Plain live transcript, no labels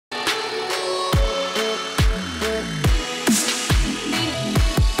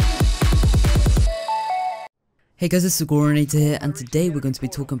Hey guys, it's Cirriform here, and today we're going to be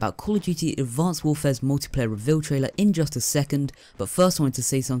talking about Call of Duty Advanced Warfare's multiplayer reveal trailer in just a second, but first I wanted to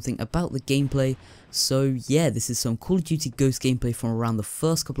say something about the gameplay. So yeah, this is some Call of Duty Ghost gameplay from around the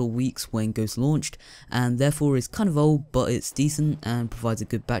first couple of weeks when Ghost launched, and therefore is kind of old, but it's decent and provides a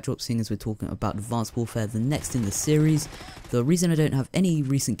good backdrop seeing as we're talking about Advanced Warfare, the next in the series. The reason I don't have any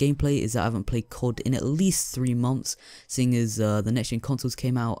recent gameplay is that I haven't played COD in at least 3 months, seeing as the next gen consoles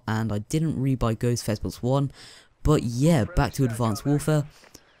came out and I didn't rebuy Ghost for Xbox One. But yeah, back to Advanced Warfare.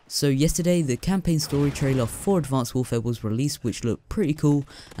 So yesterday the campaign story trailer for Advanced Warfare was released, which looked pretty cool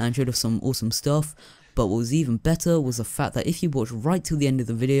and showed off some awesome stuff. But what was even better was the fact that if you watched right till the end of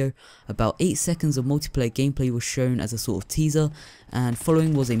the video, about 8 seconds of multiplayer gameplay was shown as a sort of teaser, and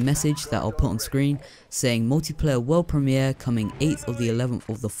following was a message that I'll put on screen saying multiplayer world premiere coming 8th of the 11th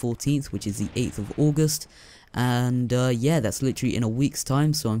of the 14th, which is the 8th of August. And yeah, that's literally in a week's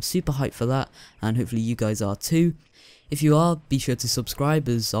time, so I'm super hyped for that, and hopefully you guys are too. If you are, be sure to subscribe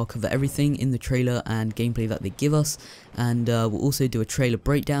as I'll cover everything in the trailer and gameplay that they give us, and we'll also do a trailer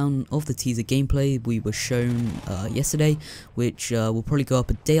breakdown of the teaser gameplay we were shown yesterday, which will probably go up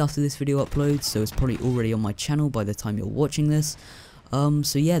a day after this video uploads, so it's probably already on my channel by the time you're watching this.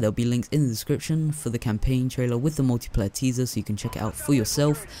 So yeah, there'll be links in the description for the campaign trailer with the multiplayer teaser so you can check it out for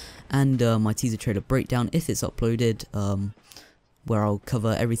yourself, and my teaser trailer breakdown if it's uploaded, where I'll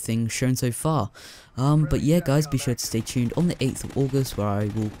cover everything shown so far. But yeah guys, be sure to stay tuned on the 8th of August where I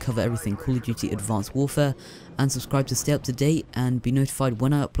will cover everything Call of Duty Advanced Warfare, and subscribe to stay up to date and be notified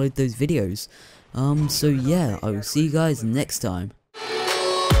when I upload those videos. So yeah, I will see you guys next time.